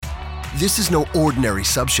This is no ordinary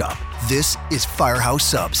sub shop. This is Firehouse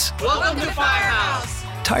Subs. Welcome to Firehouse.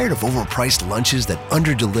 Tired of overpriced lunches that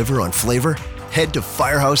underdeliver on flavor? Head to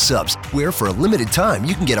Firehouse Subs, where for a limited time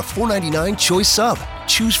you can get a $4.99 choice sub.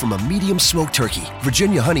 Choose from a medium smoked turkey,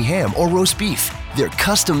 Virginia honey ham, or roast beef. They're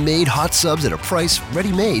custom-made hot subs at a price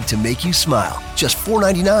ready-made to make you smile. Just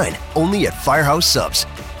 $4.99, only at Firehouse Subs.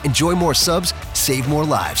 Enjoy more subs, save more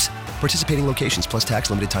lives. Participating locations plus tax,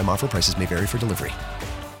 limited time offer. Prices may vary for delivery.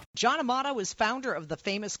 John Amato is founder of the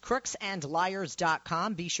famous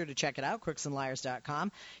crooksandliars.com. Be sure to check it out,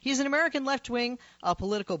 crooksandliars.com. He's an American left-wing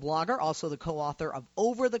political blogger, also the co-author of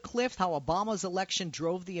Over the Cliff, How Obama's Election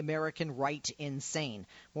Drove the American Right Insane.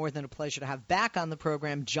 More than a pleasure to have back on the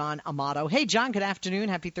program John Amato. Hey, John, good afternoon.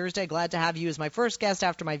 Happy Thursday. Glad to have you as my first guest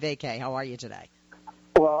after my vacay. How are you today?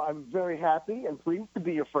 Well, I'm very happy and pleased to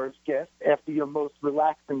be your first guest after your most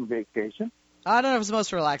relaxing vacation. I don't know if it was the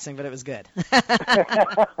most relaxing, but it was good.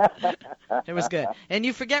 It was good. And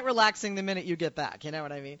you forget relaxing the minute you get back. You know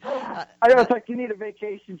what I mean? I know, it's like you need a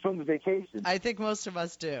vacation from the vacation. I think most of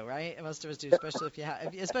us do, right? Most of us do, especially if you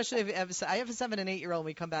have. I have a 7 and 8-year-old. And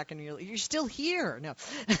we come back and you're still here. No.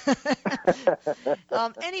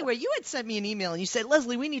 Anyway, you had sent me an email and you said,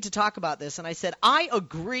 Leslie, we need to talk about this. And I said, I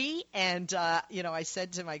agree. And I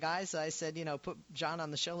said to my guys, I said, put John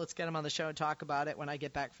on the show. Let's get him on the show and talk about it when I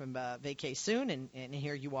get back from vacation. And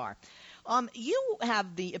here you are. You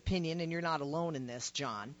have the opinion, and you're not alone in this,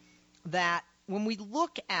 John, that when we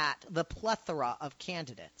look at the plethora of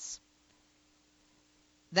candidates,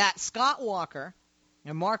 that Scott Walker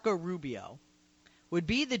and Marco Rubio would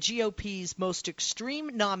be the GOP's most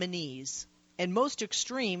extreme nominees, and most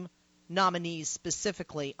extreme nominees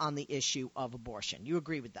specifically on the issue of abortion. You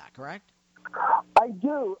agree with that, correct? I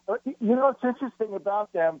do. What's interesting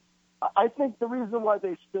about them? I think the reason why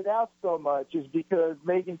they stood out so much is because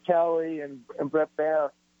Megyn Kelly and Brett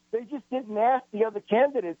Baer, they just didn't ask the other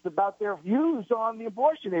candidates about their views on the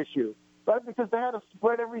abortion issue, right? Because they had to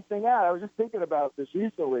spread everything out. I was just thinking about this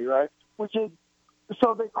recently, right?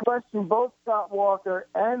 So they questioned both Scott Walker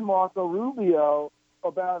and Marco Rubio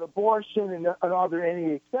about abortion and are there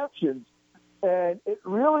any exceptions? And it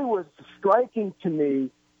really was striking to me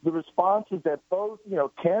the responses that both,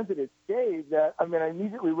 candidates gave. That I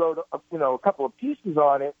immediately wrote, a couple of pieces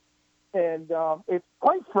on it, and it's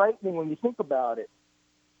quite frightening when you think about it.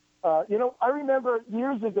 I remember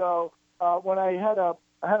years ago when I had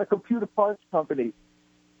a computer parts company,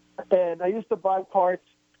 and I used to buy parts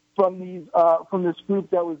from this group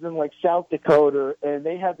that was in like South Dakota, and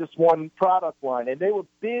they had this one product line, and they were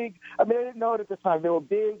big. I didn't know it at the time. They were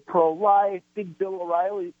big pro-life, big Bill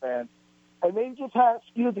O'Reilly fans. And they just had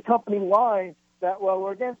skewed the company line that,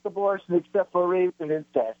 we're against abortion except for rape and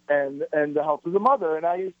incest and the health of the mother. And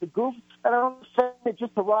I used to goof, and I don't say it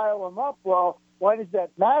just to rile them up. Well, why does that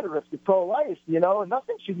matter if you're pro-life, and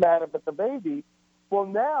nothing should matter but the baby. Well,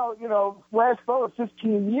 now, flash forward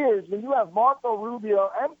 15 years, when you have Marco Rubio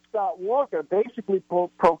and Scott Walker basically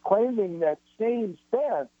proclaiming that same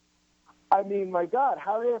stance, my God,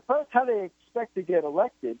 how they expect to get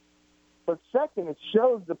elected? But second, it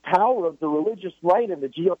shows the power of the religious right in the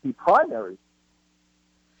GOP primary.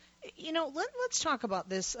 Let's talk about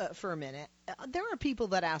this for a minute. There are people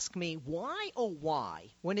that ask me,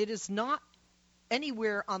 why, when it is not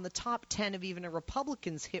anywhere on the top 10 of even a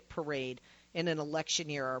Republican's hit parade in an election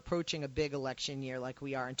year or approaching a big election year like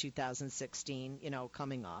we are in 2016,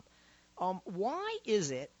 coming up, why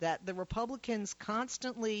is it that the Republicans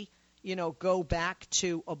constantly go back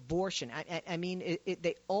to abortion?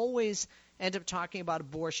 They always end up talking about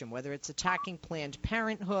abortion, whether it's attacking Planned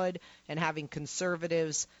Parenthood and having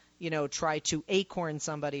conservatives, try to acorn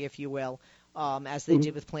somebody, if you will, as they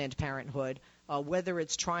did with Planned Parenthood, whether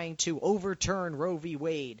it's trying to overturn Roe v.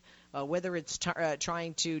 Wade, whether it's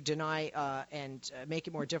trying to deny and make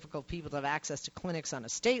it more difficult for people to have access to clinics on a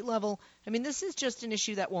state level. This is just an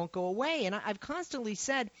issue that won't go away. And I've constantly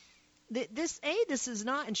said, this is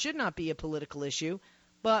not and should not be a political issue,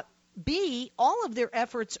 but B, all of their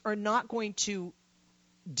efforts are not going to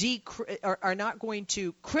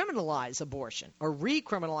criminalize abortion or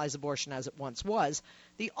recriminalize abortion as it once was.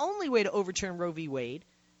 The only way to overturn Roe v. Wade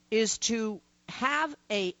is to have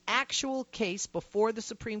a actual case before the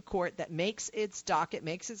Supreme Court that makes its docket,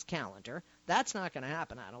 makes its calendar. That's not going to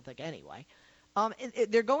happen, I don't think, anyway.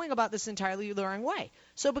 They're going about this entirely the wrong way.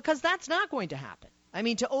 So because that's not going to happen,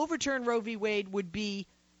 to overturn Roe v. Wade would be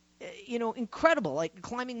incredible, like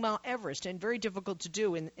climbing Mount Everest, and very difficult to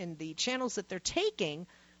do. And the channels that they're taking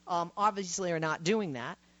obviously are not doing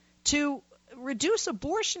that. To reduce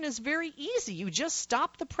abortion is very easy. You just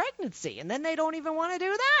stop the pregnancy, and then they don't even want to do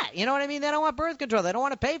that. You know what I mean? They don't want birth control. They don't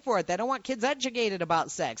want to pay for it. They don't want kids educated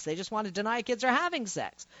about sex. They just want to deny kids are having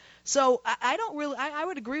sex. So I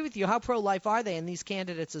would agree with you. How pro-life are they, and these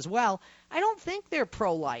candidates as well? I don't think they're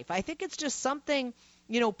pro-life. I think it's just something,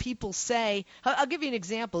 people say. I'll give you an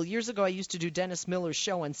example. Years ago, I used to do Dennis Miller's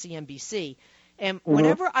show on CNBC, and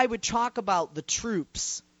whenever I would talk about the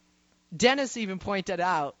troops, Dennis even pointed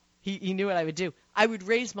out, he knew what I would do. I would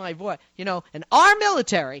raise my voice, and our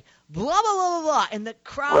military, blah, blah, blah, blah, blah, and the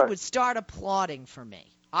crowd would start applauding for me.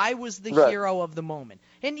 I was the hero of the moment.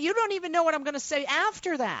 And you don't even know what I'm going to say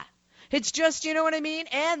after that. It's just, you know what I mean?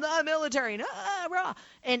 And the military.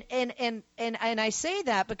 And I say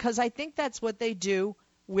that because I think that's what they do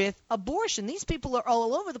with abortion. These people are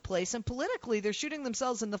all over the place, and politically they're shooting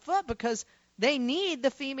themselves in the foot because they need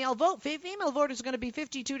the female vote. Female voters are going to be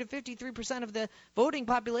 52 to 53% of the voting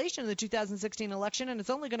population in the 2016 election, and it's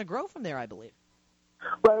only going to grow from there, I believe.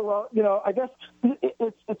 Right. Well, I guess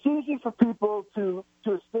it's easy for people to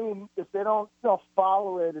assume if they don't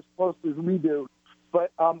follow it as closely as we do.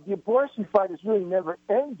 But the abortion fight has really never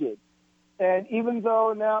ended. And even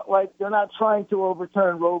though now, they're not trying to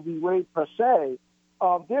overturn Roe v. Wade per se,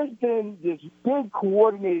 there's been this big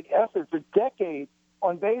coordinated effort for decades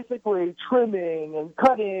on basically trimming and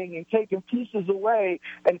cutting and taking pieces away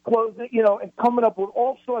and closing, and coming up with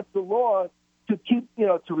all sorts of laws to keep,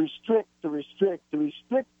 to restrict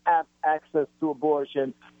access to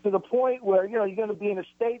abortion to the point where, you're going to be in a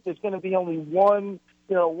state there's going to be only one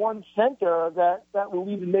center that will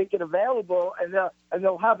even make it available, and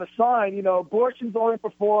they'll have a sign, abortion's only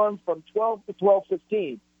performed from 12 to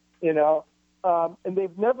 12:15, and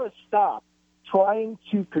they've never stopped trying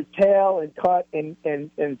to curtail and cut and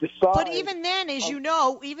decide. But even then, as you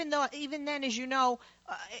know,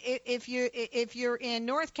 if you're in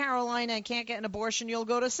North Carolina and can't get an abortion, you'll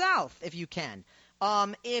go to South if you can.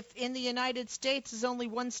 If in the United States is only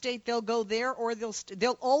one state, they'll go there, or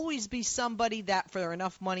there'll always be somebody that for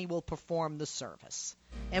enough money will perform the service.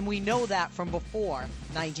 And we know that from before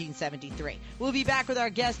 1973. We'll be back with our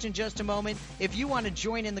guest in just a moment. If you want to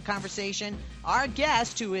join in the conversation, our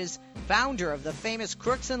guest, who is founder of the famous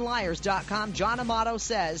crooksandliars.com, John Amato,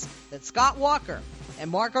 says that Scott Walker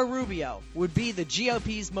and Marco Rubio would be the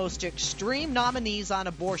GOP's most extreme nominees on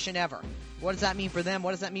abortion ever. What does that mean for them?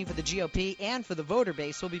 What does that mean for the GOP and for the voter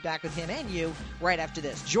base? We'll be back with him and you right after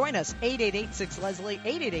this. Join us, 888-6-LESLIE,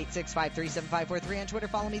 888-653-7543 on Twitter.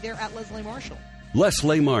 Follow me there at Leslie Marshall.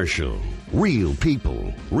 Leslie Marshall. Real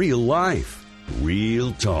people, real life,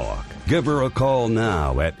 real talk. Give her a call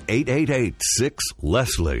now at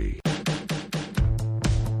 888-6-LESLIE.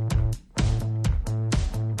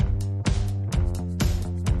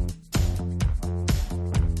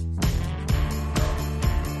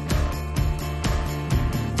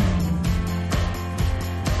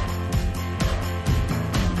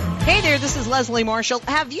 This is Leslie Marshall.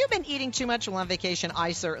 Have you been eating too much while on vacation?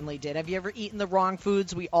 I certainly did. Have you ever eaten the wrong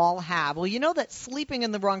foods? We all have. Well, you know that sleeping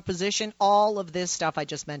in the wrong position, all of this stuff I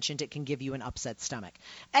just mentioned, it can give you an upset stomach.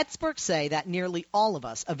 Experts say that nearly all of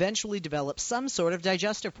us eventually develop some sort of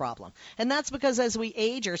digestive problem. And that's because as we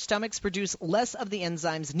age, our stomachs produce less of the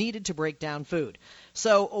enzymes needed to break down food.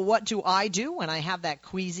 So what do I do when I have that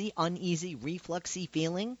queasy, uneasy, refluxy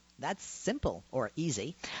feeling? That's simple or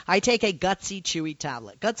easy. I take a Gutsy Chewy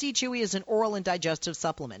tablet. Gutsy Chewy is an oral and digestive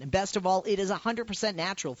supplement. And best of all, it is 100%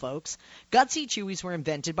 natural, folks. Gutsy Chewies were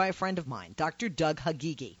invented by a friend of mine, Dr. Doug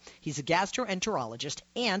Hagigi. He's a gastroenterologist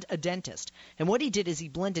and a dentist. And what he did is he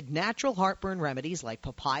blended natural heartburn remedies like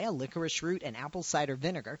papaya, licorice root, and apple cider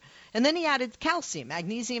vinegar. And then he added calcium,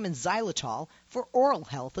 magnesium, and xylitol for oral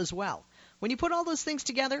health as well. When you put all those things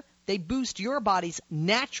together, they boost your body's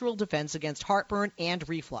natural defense against heartburn and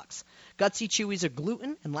reflux. Gutsy Chewies are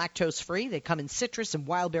gluten and lactose-free. They come in citrus and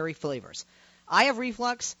wild berry flavors. I have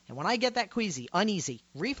reflux, and when I get that queasy, uneasy,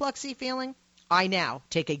 refluxy feeling, I now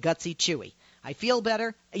take a Gutsy Chewy. I feel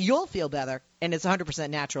better, you'll feel better, and it's 100%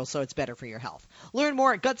 natural, so it's better for your health. Learn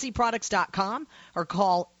more at GutsyProducts.com or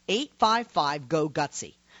call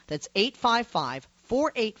 855-GO-GUTSY. That's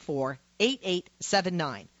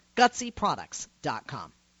 855-484-8879.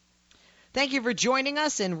 GutsyProducts.com. Thank you for joining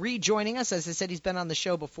us and rejoining us. As I said, he's been on the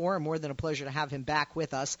show before, and more than a pleasure to have him back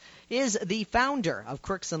with us, is the founder of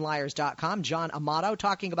crooksandliars.com, John Amato,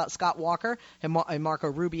 talking about Scott Walker and Marco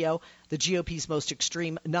Rubio, the GOP's most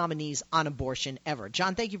extreme nominees on abortion ever.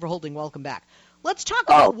 John, thank you for holding. Welcome back. Let's talk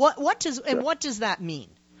about what does that mean?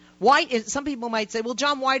 Some people might say, well,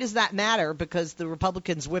 John, why does that matter? Because the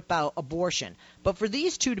Republicans whip out abortion. But for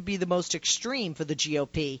these two to be the most extreme for the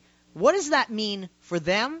GOP, What does that mean for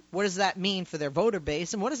them? What does that mean for their voter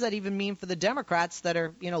base? And what does that even mean for the Democrats that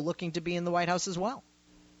are, looking to be in the White House as well?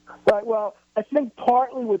 Right. Well, I think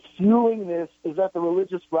partly what's fueling this is that the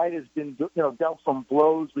religious right has been, dealt some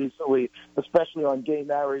blows recently, especially on gay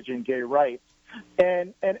marriage and gay rights.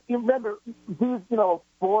 And you remember these,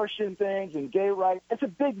 abortion things and gay rights, it's a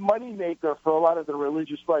big moneymaker for a lot of the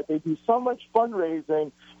religious right. They do so much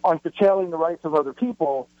fundraising on curtailing the rights of other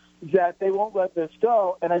people that they won't let this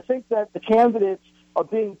go. And I think that the candidates are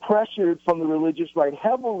being pressured from the religious right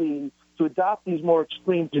heavily to adopt these more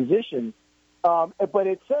extreme positions. But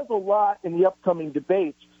it says a lot in the upcoming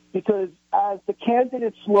debates because as the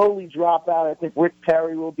candidates slowly drop out, I think Rick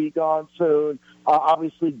Perry will be gone soon,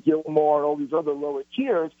 obviously Gilmore and all these other lower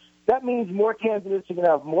tiers. That means more candidates are going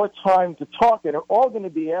to have more time to talk and are all going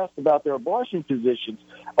to be asked about their abortion positions.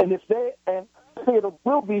 And I think it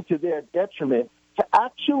will be to their detriment to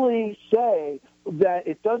actually say that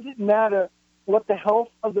it doesn't matter what the health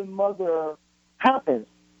of the mother happens.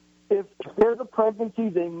 If there's a pregnancy,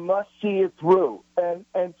 they must see it through. And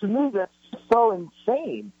to me, that's so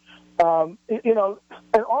insane. And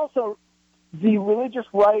also the religious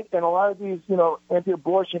right and a lot of these,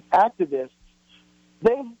 anti-abortion activists,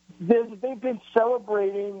 they've been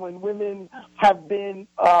celebrating when women have been,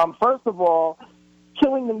 first of all,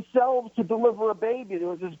 killing themselves to deliver a baby. There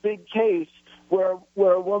was this big case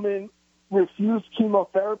where a woman refused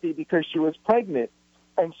chemotherapy because she was pregnant,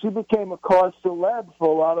 and she became a cause célèbre for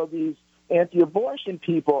a lot of these anti-abortion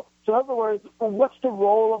people. So in other words, what's the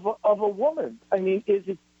role of a woman? I mean, is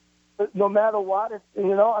it no matter what?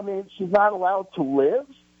 She's not allowed to live.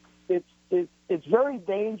 It's very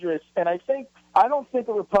dangerous, and I don't think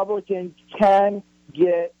a Republican can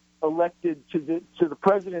get elected to the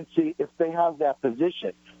presidency if they have that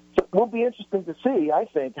position. So it will be interesting to see, I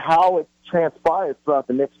think, how it transpires throughout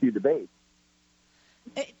the next few debates.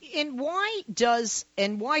 And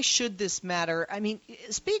why should this matter? I mean,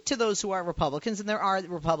 speak to those who are Republicans, and there are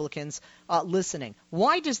Republicans listening.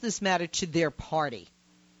 Why does this matter to their party?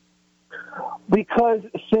 Because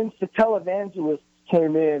since the televangelists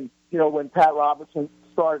came in, when Pat Robertson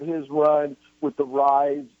started his run with the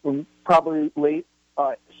rise in probably late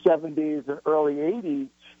 70s and early 80s,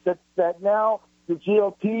 that now the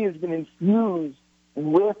GOP has been infused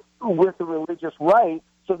with the religious right.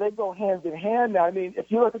 So they go hand in hand now. I mean, if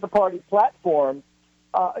you look at the party platform,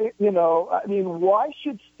 why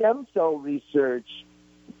should stem cell research,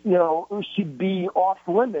 should be off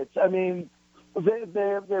limits? I mean,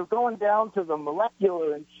 they're going down to the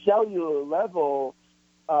molecular and cellular level.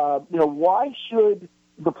 Why should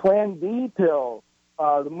the Plan B pill,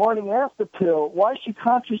 the morning after pill, why should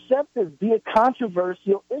contraceptives be a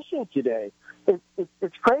controversial issue today?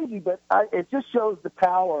 It's crazy, but it just shows the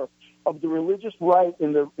power of the religious right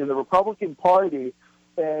in the Republican Party,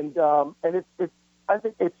 and I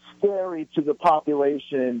think it's scary to the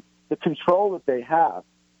population, the control that they have.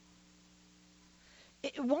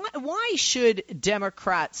 Why should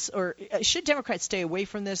Democrats stay away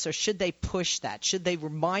from this, or should they push that? Should they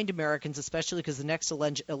remind Americans, especially because the next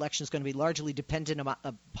election is going to be largely dependent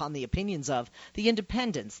upon the opinions of the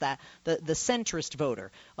independents, the centrist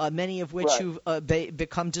voter, many of which right. who've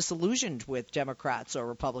become disillusioned with Democrats or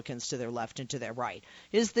Republicans to their left and to their right?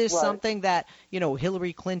 Is this right. something that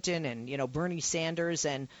Hillary Clinton and Bernie Sanders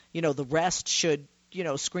and the rest should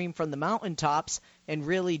scream from the mountaintops and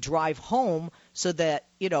really drive home so that,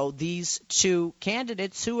 these two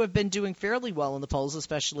candidates who have been doing fairly well in the polls,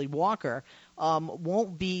 especially Walker,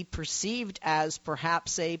 won't be perceived as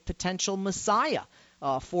perhaps a potential messiah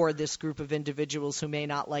for this group of individuals who may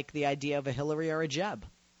not like the idea of a Hillary or a Jeb?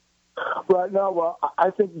 Well,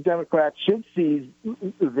 I think the Democrats should see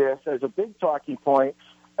this as a big talking point.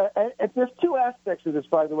 And there's two aspects of this,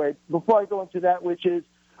 by the way, before I go into that, which is,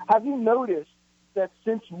 have you noticed that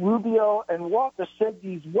since Rubio and Walker said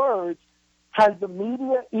these words, has the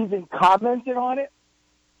media even commented on it?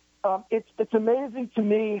 It's amazing to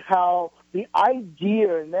me how the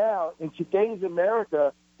idea now in today's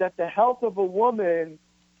America that the health of a woman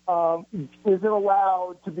isn't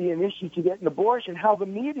allowed to be an issue to get an abortion, how the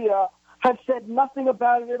media have said nothing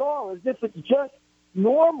about it at all, as if it's just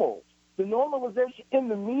normal. The normalization in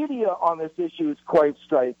the media on this issue is quite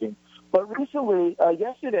striking. But recently,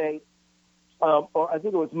 yesterday, or I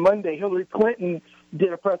think it was Monday, Hillary Clinton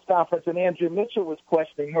did a press conference, and Andrea Mitchell was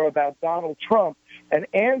questioning her about Donald Trump. And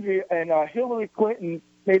Hillary Clinton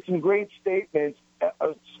made some great statements,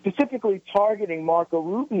 specifically targeting Marco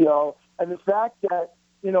Rubio, and the fact that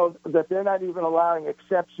that they're not even allowing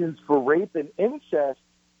exceptions for rape and incest.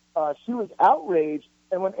 She was outraged,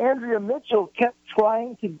 and when Andrea Mitchell kept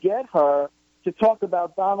trying to get her to talk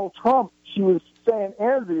about Donald Trump, she was saying,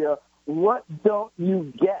 Andrea, what don't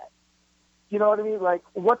you get? You know what I mean? Like,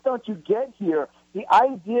 what don't you get here? The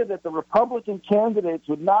idea that the Republican candidates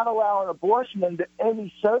would not allow an abortion under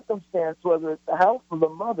any circumstance, whether it's the health of the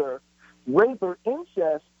mother, rape or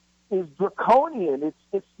incest, is draconian.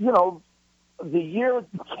 It's the year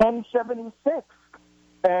 1076.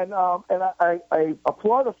 And I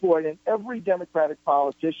applaud her for it, and every Democratic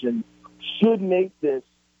politician should make this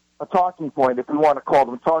a talking point, if we want to call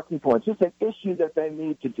them talking points. It's an issue that they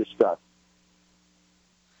need to discuss.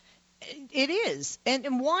 It is.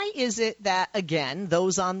 And why is it that, again,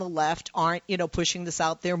 those on the left aren't, pushing this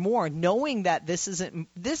out there more, knowing that this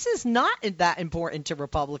is not that important to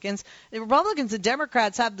Republicans? The Republicans and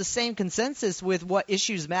Democrats have the same consensus with what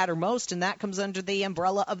issues matter most, and that comes under the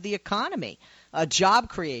umbrella of the economy, job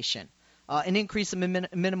creation, an increase in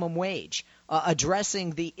minimum wage, addressing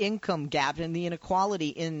the income gap and the inequality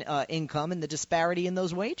in income and the disparity in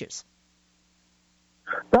those wages.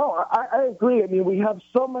 No, I agree. I mean, we have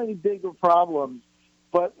so many bigger problems,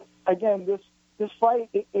 but again, this fight,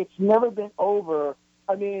 it's never been over.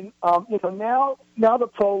 I mean, now the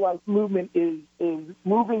pro-life movement is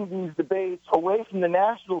moving these debates away from the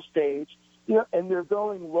national stage, and they're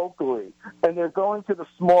going locally, and they're going to the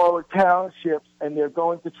smaller townships, and they're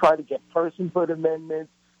going to try to get personhood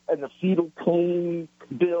amendments and the fetal pain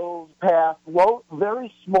bills passed,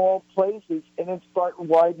 very small places, and then start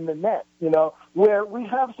widening the net, where we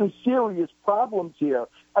have some serious problems here.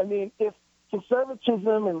 I mean, if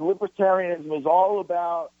conservatism and libertarianism is all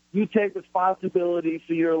about you take responsibility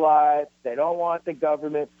for your life, they don't want the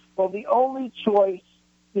government, well, the only choice,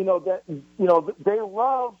 they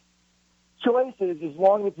love choices as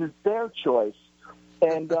long as it's their choice.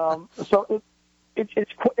 And so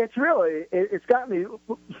it's got me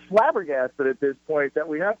flabbergasted at this point that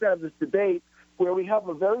we have to have this debate where we have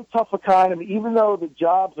a very tough economy, even though the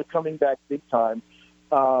jobs are coming back big time,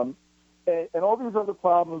 and all these other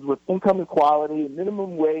problems with income equality,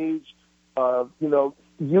 minimum wage,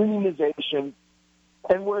 unionization,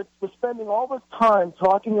 and we're spending all this time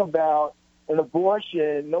talking about an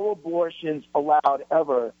abortion, no abortions allowed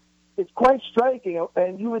ever. It's quite striking,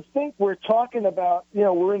 and you would think we're talking about,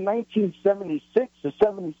 we're in 1976 or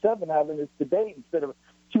 77 having this debate instead of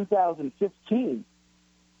 2015.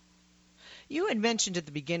 You had mentioned at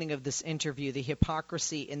the beginning of this interview the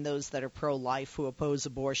hypocrisy in those that are pro-life who oppose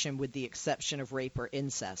abortion with the exception of rape or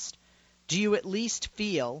incest. Do you at least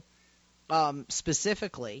feel,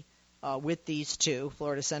 specifically, with these two,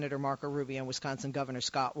 Florida Senator Marco Rubio and Wisconsin Governor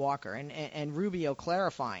Scott Walker, and Rubio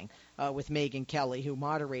clarifying with Megyn Kelly, who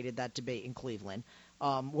moderated that debate in Cleveland,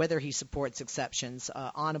 whether he supports exceptions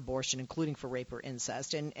on abortion, including for rape or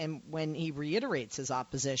incest, and when he reiterates his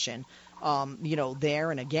opposition, there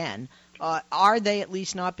and again, are they at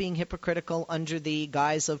least not being hypocritical under the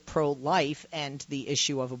guise of pro-life and the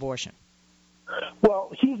issue of abortion?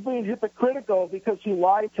 Well, he's being hypocritical because he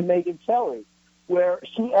lied to Megyn Kelly, where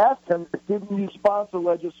she asked him, didn't you sponsor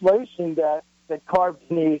legislation that carved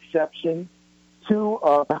in the exception to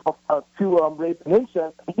rape and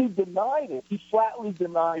incest? He denied it. He flatly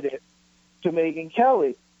denied it to Megyn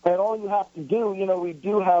Kelly. And all you have to do, we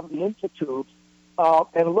do have the Institute,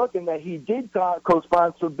 and looking that he did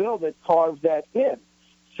co-sponsor a bill that carved that in.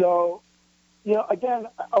 So, again,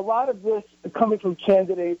 a lot of this coming from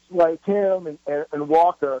candidates like him and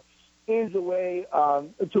Walker is a way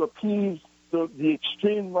to appease the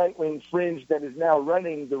extreme right-wing fringe that is now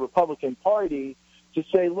running the Republican Party to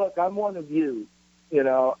say, look, I'm one of you, and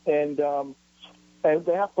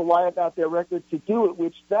they have to lie about their record to do it,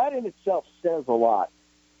 which that in itself says a lot.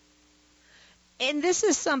 And this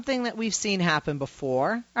is something that we've seen happen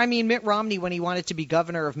before. I mean, Mitt Romney, when he wanted to be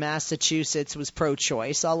governor of Massachusetts, was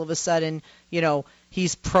pro-choice. All of a sudden,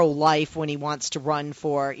 he's pro-life when he wants to run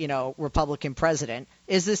for, Republican president.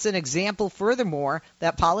 Is this an example, furthermore,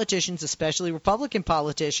 that politicians, especially Republican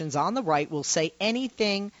politicians on the right, will say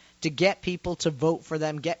anything to get people to vote for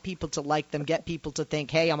them, get people to like them, get people to think,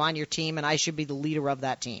 hey, I'm on your team and I should be the leader of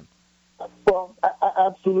that team? Well,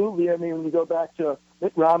 absolutely. I mean, when you go back to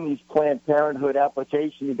Mitt Romney's Planned Parenthood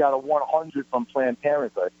application, he got a 100 from Planned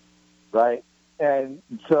Parenthood, right? And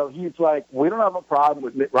so he's like, we don't have a problem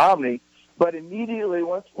with Mitt Romney. But immediately,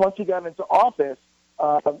 once he got into office,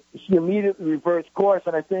 he immediately reversed course.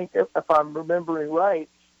 And I think, if I'm remembering right,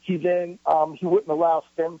 he then he wouldn't allow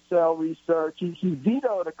stem cell research. He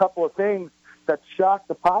vetoed a couple of things that shocked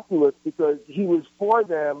the populace because he was for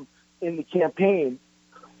them in the campaign.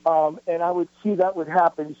 And I would see that would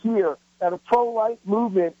happen here. Now, the pro-life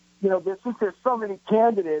movement, since there's so many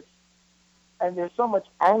candidates and there's so much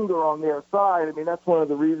anger on their side, I mean, that's one of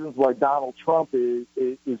the reasons why Donald Trump is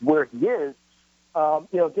where he is.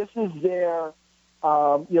 This is their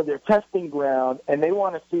their testing ground, and they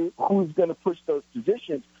want to see who's going to push those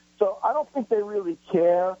positions. So I don't think they really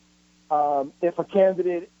care if a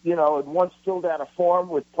candidate, had once filled out a form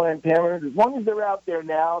with Planned Parenthood. As long as they're out there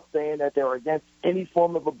now saying that they're against any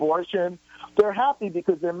form of abortion, they're happy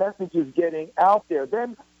because their message is getting out there.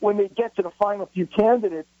 Then when they get to the final few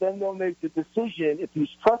candidates, then they'll make the decision if he's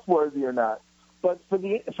trustworthy or not. But for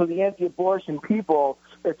the anti-abortion people,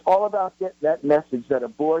 it's all about getting that message that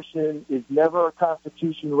abortion is never a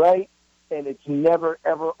constitutional right and it's never,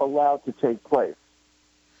 ever allowed to take place.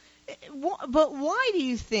 But why do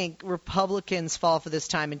you think Republicans fall for this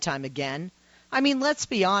time and time again? I mean, let's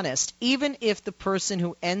be honest. Even if the person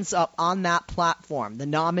who ends up on that platform, the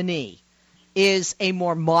nominee, is a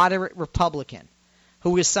more moderate Republican,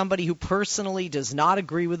 who is somebody who personally does not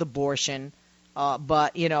agree with abortion,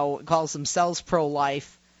 but, calls themselves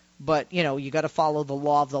pro-life, but, you got to follow the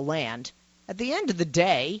law of the land. At the end of the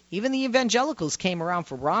day, even the evangelicals came around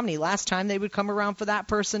for Romney. Last time they would come around for that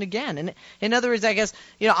person again. And in other words, I guess,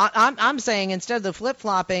 I'm saying instead of the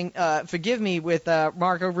flip-flopping, forgive me, with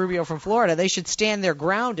Marco Rubio from Florida, they should stand their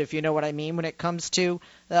ground, if you know what I mean, when it comes to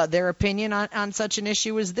their opinion on such an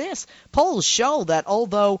issue as this. Polls show that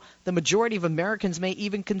although the majority of Americans may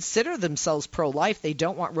even consider themselves pro-life, they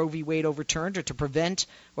don't want Roe v. Wade overturned or to prevent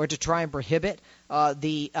or to try and prohibit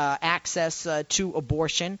the access to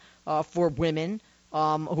abortion for women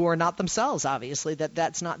who are not themselves, obviously,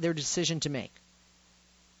 that's not their decision to make.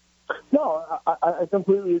 No, I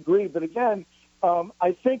completely agree. But again,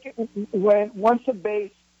 I think once a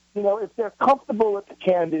base, if they're comfortable with the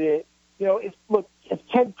candidate, if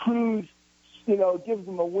Ted Cruz, gives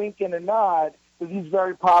them a wink and a nod, because he's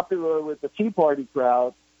very popular with the Tea Party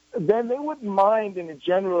crowd, then they wouldn't mind in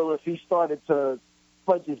general if he started to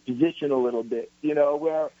fudge his position a little bit,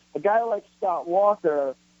 where a guy like Scott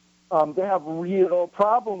Walker, they have real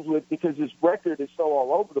problems with because his record is so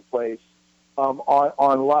all over the place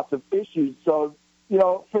on lots of issues. So,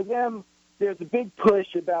 for them, there's a big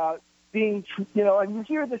push about being, and you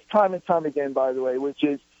hear this time and time again, by the way, which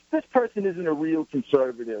is this person isn't a real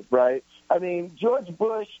conservative, right? I mean, George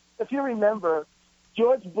Bush, if you remember,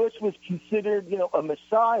 George Bush was considered, a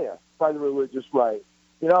messiah by the religious right.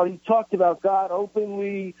 He talked about God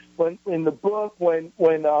openly in the book when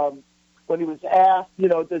he was asked,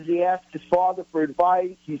 does he ask his father for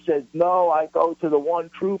advice? He says, no, I go to the one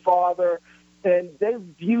true father. And they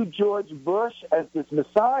viewed George Bush as this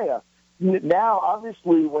messiah. Now,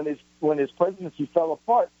 obviously, when his presidency fell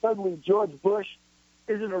apart, suddenly George Bush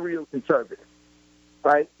isn't a real conservative,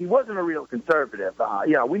 right? He wasn't a real conservative.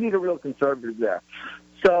 We need a real conservative there.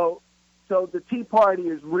 So the Tea Party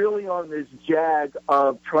is really on this jag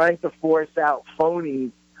of trying to force out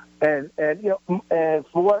phonies. And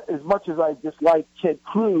for as much as I dislike Ted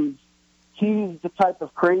Cruz, he's the type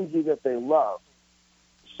of crazy that they love.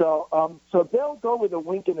 So they'll go with a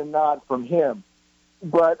wink and a nod from him.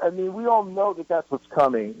 But, I mean, we all know that that's what's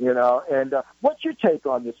coming, And what's your take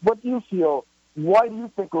on this? What do you feel? Why do you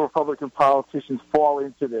think Republican politicians fall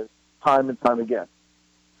into this time and time again?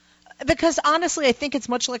 Because, honestly, I think it's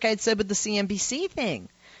much like I had said with the CNBC thing.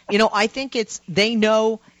 I think they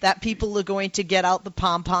know that people are going to get out the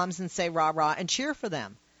pom-poms and say rah-rah and cheer for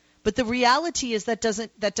them. But the reality is that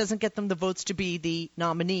doesn't get them the votes to be the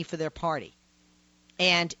nominee for their party.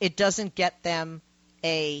 And it doesn't get them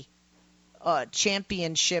a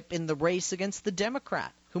championship in the race against the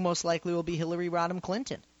Democrat, who most likely will be Hillary Rodham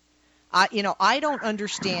Clinton. I don't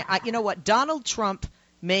understand. Donald Trump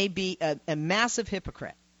may be a massive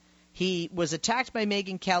hypocrite. He was attacked by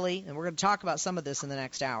Megyn Kelly, and we're going to talk about some of this in the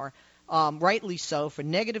next hour, rightly so, for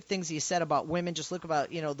negative things he said about women. Just look about,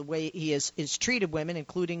 the way he is treated women,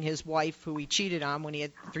 including his wife, who he cheated on when he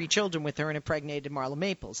had 3 children with her and impregnated Marla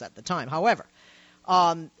Maples at the time. However,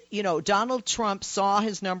 Donald Trump saw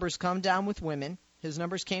his numbers come down with women. His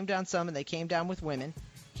numbers came down some, and they came down with women.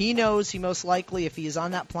 He knows he most likely, if he is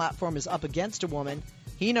on that platform, is up against a woman.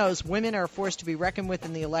 He knows women are a force to be reckoned with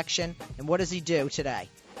in the election. And what does he do today?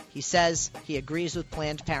 He says he agrees with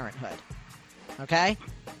Planned Parenthood. Okay?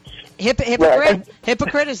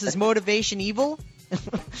 Hypocrite, is his motivation evil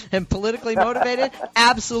and politically motivated?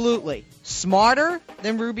 Absolutely. Smarter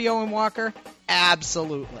than Rubio and Walker?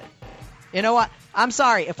 Absolutely. You know what? I'm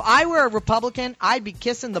sorry. If I were a Republican, I'd be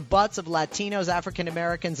kissing the butts of Latinos, African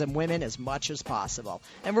Americans, and women as much as possible.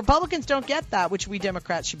 And Republicans don't get that, which we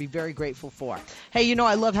Democrats should be very grateful for. Hey,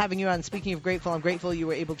 I love having you on. Speaking of grateful, I'm grateful you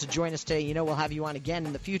were able to join us today. We'll have you on again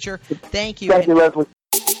in the future. Thank you. Thank you, Leslie.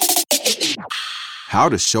 How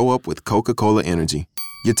to show up with Coca-Cola Energy.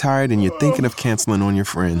 You're tired and you're thinking of canceling on your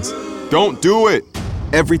friends. Don't do it!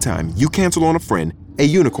 Every time you cancel on a friend, a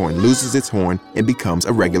unicorn loses its horn and becomes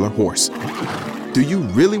a regular horse. Do you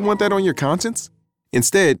really want that on your conscience?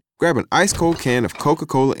 Instead, grab an ice-cold can of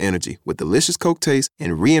Coca-Cola Energy with delicious Coke taste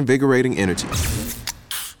and reinvigorating energy.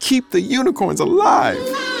 Keep the unicorns alive!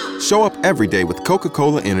 Show up every day with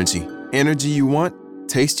Coca-Cola Energy. Energy you want,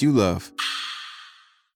 taste you love.